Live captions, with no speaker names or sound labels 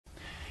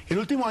El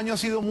último año ha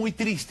sido muy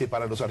triste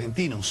para los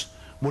argentinos.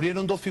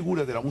 Murieron dos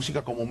figuras de la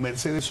música como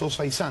Mercedes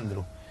Sosa y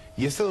Sandro.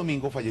 Y este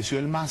domingo falleció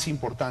el más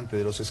importante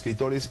de los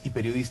escritores y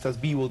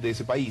periodistas vivos de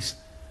ese país.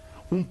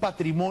 Un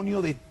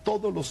patrimonio de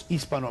todos los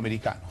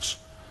hispanoamericanos.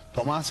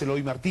 Tomás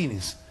Eloy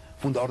Martínez,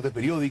 fundador de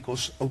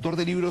periódicos, autor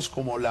de libros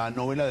como La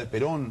novela de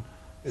Perón,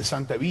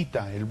 Santa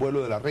Evita, El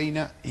vuelo de la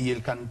reina y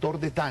El cantor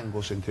de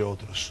tangos, entre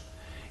otros.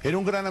 Era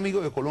un gran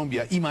amigo de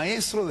Colombia y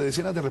maestro de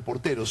decenas de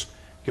reporteros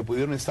que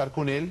pudieron estar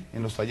con él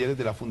en los talleres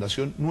de la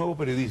Fundación Nuevo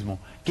Periodismo,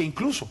 que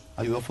incluso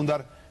ayudó a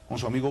fundar con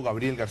su amigo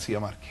Gabriel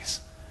García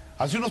Márquez.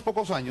 Hace unos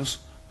pocos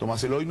años,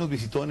 Tomás Eloy nos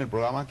visitó en el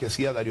programa que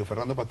hacía Darío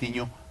Fernando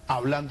Patiño,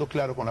 Hablando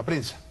Claro con la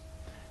Prensa.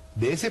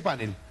 De ese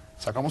panel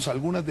sacamos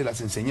algunas de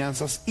las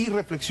enseñanzas y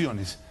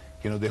reflexiones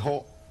que nos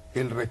dejó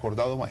el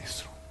recordado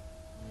maestro.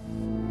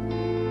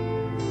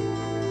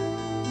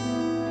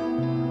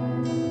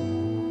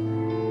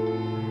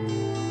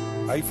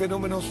 Hay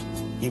fenómenos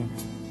en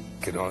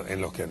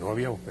los que no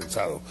habíamos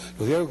pensado.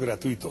 Los diarios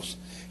gratuitos,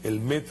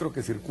 el metro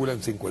que circula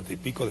en 50 y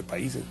pico de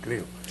países,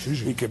 creo,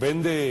 y que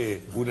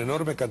vende una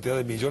enorme cantidad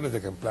de millones de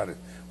ejemplares.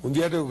 Un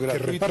diario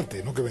gratuito. Que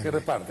reparte, no que vende.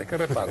 Que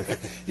reparte.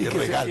 y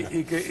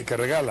que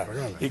regala.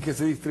 Y que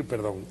se distribuye,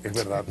 perdón, es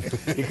verdad,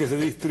 y que se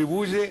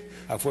distribuye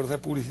a fuerza de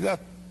publicidad,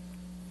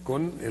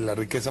 con la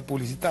riqueza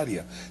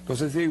publicitaria. No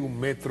sé si hay un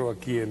metro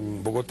aquí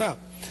en Bogotá,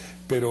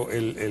 pero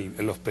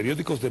los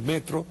periódicos de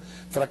metro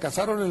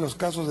fracasaron en los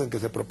casos en que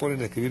se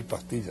proponen escribir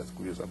pastillas,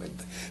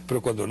 curiosamente.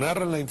 Pero cuando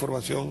narran la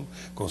información,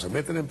 cuando se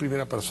meten en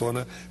primera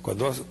persona,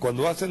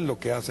 cuando hacen lo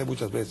que hacen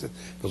muchas veces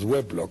los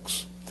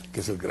weblogs,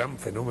 que es el gran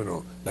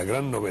fenómeno, la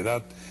gran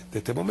novedad de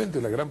este momento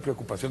y la gran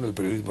preocupación del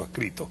periodismo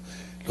escrito.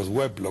 Los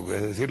weblogs,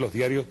 es decir, los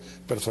diarios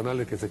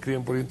personales que se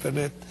escriben por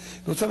internet,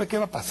 no sabe qué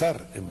va a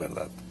pasar en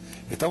verdad.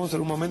 Estamos en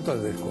un momento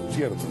de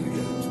desconcierto,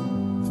 diría yo.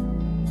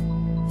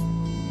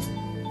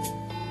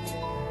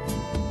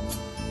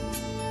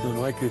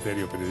 No hay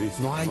criterio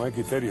periodístico, no hay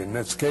criterio. En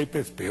Netscape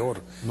es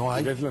peor. No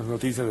hay. Si ves las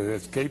noticias de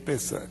Netscape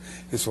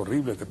es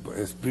horrible.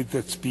 Es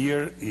Britney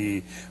Spears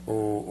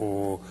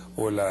cómo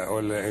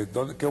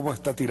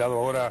está tirado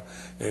ahora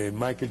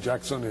Michael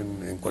Jackson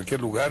en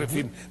cualquier lugar. En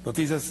fin,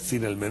 noticias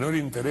sin el menor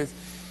interés.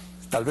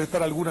 Tal vez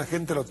para alguna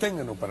gente lo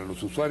tengan o para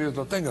los usuarios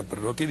lo tengan,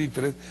 pero no tiene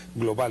interés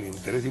global,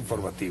 interés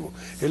informativo.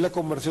 Es la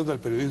conversión del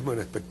periodismo en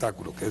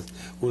espectáculo, que es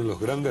uno de los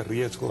grandes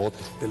riesgos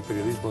del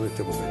periodismo de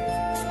este momento.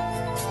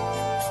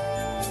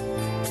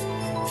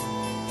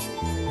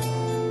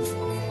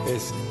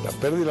 La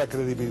pérdida de la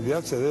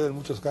credibilidad se debe en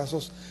muchos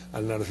casos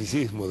al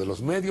narcisismo de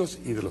los medios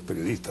y de los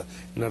periodistas.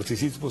 El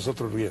narcisismo es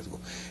otro riesgo.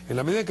 En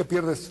la medida en que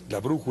pierdes la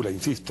brújula,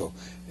 insisto,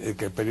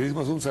 que el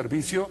periodismo es un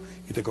servicio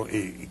y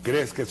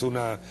crees que es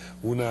una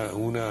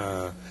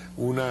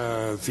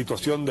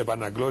situación de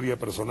vanagloria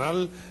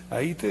personal,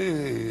 ahí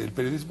el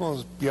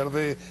periodismo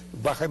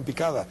baja en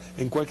picada.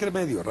 En cualquier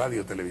medio,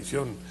 radio,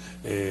 televisión,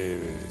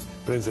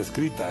 prensa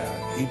escrita,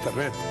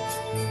 internet.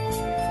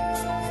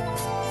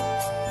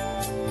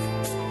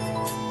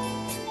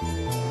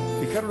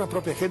 Fijar una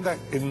propia agenda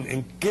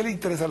en qué le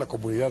interesa a la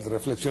comunidad,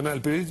 reflexionar.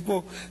 El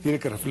periodismo tiene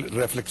que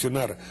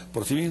reflexionar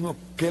por sí mismo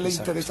qué le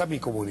interesa a mi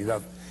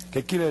comunidad,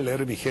 qué quiere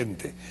leer mi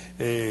gente,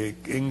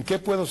 en qué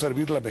puedo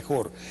servirla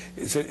mejor.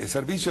 El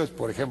servicio es,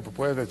 por ejemplo,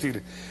 puedes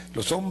decir,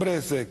 los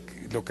hombres,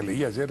 lo que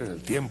leí ayer en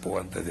El Tiempo,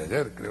 antes de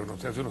ayer, creo, no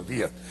sé, hace unos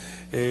días,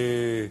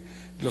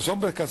 los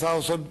hombres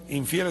casados son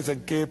infieles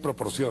 ¿en qué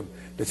proporción?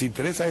 ¿Les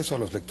interesa eso a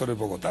los lectores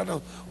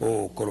bogotanos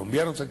o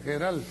colombianos en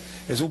general?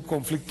 Es un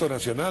conflicto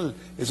nacional,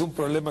 es un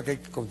problema que hay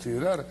que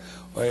considerar.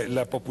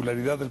 La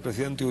popularidad del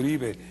presidente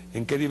Uribe,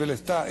 ¿en qué nivel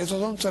está? Esos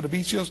son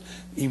servicios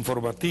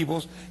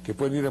informativos que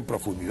pueden ir en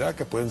profundidad,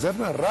 que pueden ser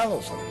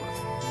narrados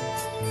además.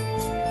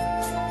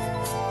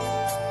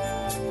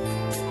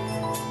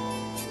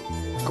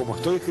 Como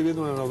estoy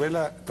escribiendo una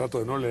novela, trato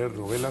de no leer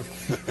novelas,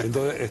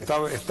 entonces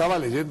estaba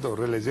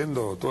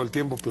releyendo todo el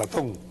tiempo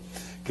Platón,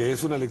 que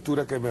es una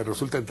lectura que me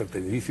resulta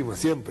entretenidísima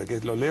siempre, que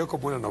lo leo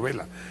como una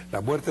novela.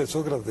 La muerte de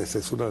Sócrates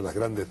es una de las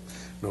grandes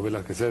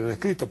novelas que se han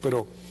escrito,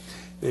 pero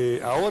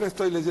ahora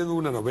estoy leyendo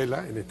una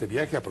novela en este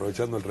viaje,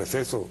 aprovechando el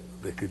receso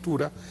de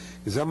escritura,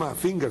 que se llama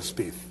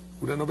Fingerspeed,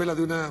 una novela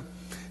de una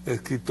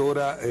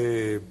escritora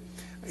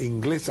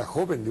inglesa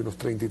joven, de unos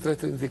 33,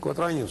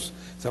 34 añs,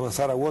 se llama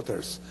Sarah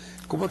Waters.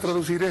 ¿Cómo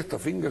traducir esto?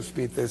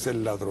 Fingerspeed es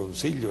el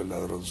ladroncillo, el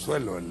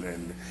ladronzuelo,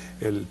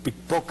 el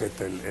pickpocket,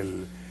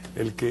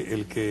 el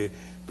que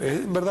es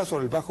en verdad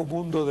sobre el bajo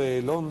mundo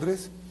de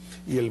Londres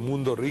y el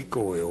mundo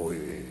rico o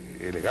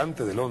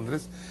elegante de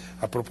Londres,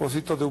 a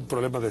propósito de un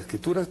problema de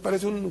escritura.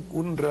 Parece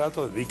un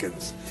relato de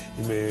Dickens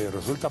y me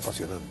resulta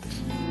apasionante.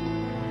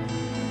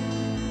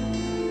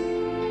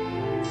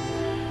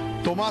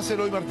 Tomás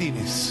Eloy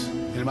Martínez,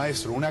 el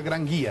maestro, una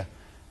gran guía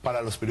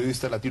para los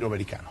periodistas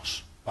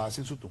latinoamericanos. Paz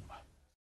en su tumba.